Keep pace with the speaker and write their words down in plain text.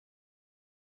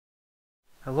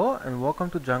Hello and welcome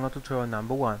to Django tutorial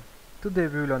number 1. Today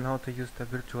we will learn how to use the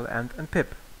Virtualenv and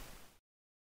Pip.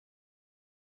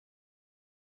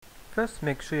 First,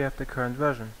 make sure you have the current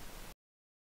version.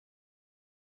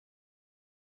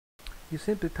 You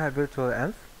simply type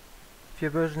Virtualenv. If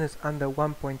your version is under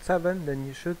 1.7, then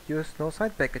you should use no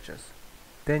side packages.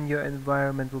 Then your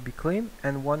environment will be clean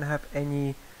and won't have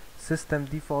any system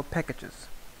default packages.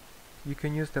 You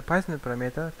can use the Python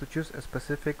parameter to choose a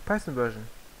specific Python version,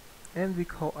 and we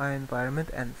call our environment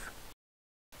env.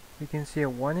 We can see a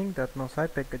warning that no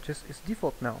side packages is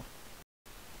default now.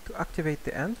 To activate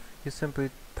the env, you simply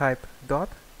type dot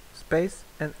space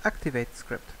and activate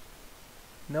script.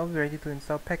 Now we're ready to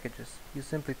install packages. You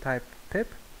simply type pip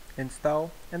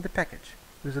install and the package.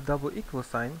 With a double equal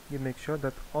sign, you make sure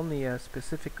that only a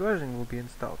specific version will be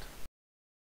installed.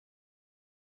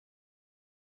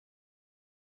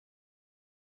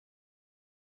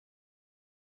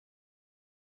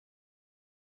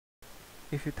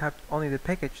 If you typed only the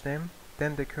package name,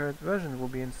 then the current version will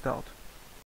be installed.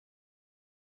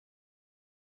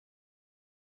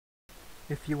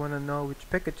 If you want to know which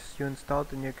packages you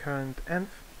installed in your current env,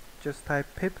 just type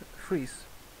pip freeze.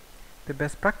 The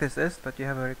best practice is that you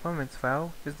have a requirements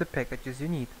file with the packages you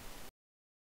need.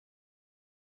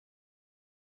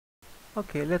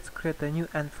 Okay, let's create a new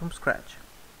env from scratch.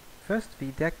 First, we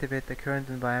deactivate the current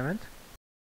environment.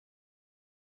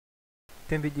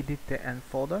 Then we delete the env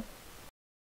folder.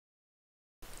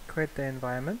 Create the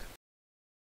environment.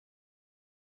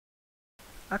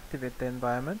 Activate the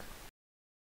environment.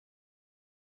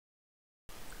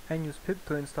 And use pip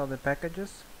to install the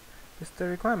packages with the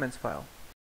requirements file.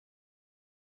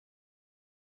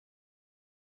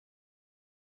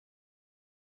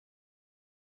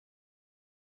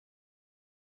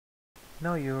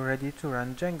 Now you're ready to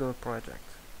run Django project.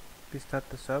 We start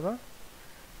the server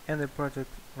and the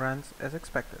project runs as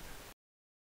expected.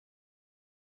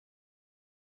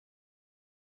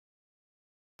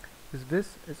 With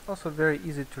this, it's also very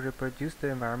easy to reproduce the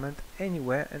environment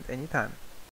anywhere and anytime.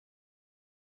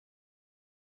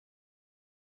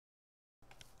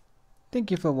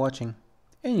 Thank you for watching.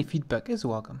 Any feedback is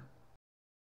welcome.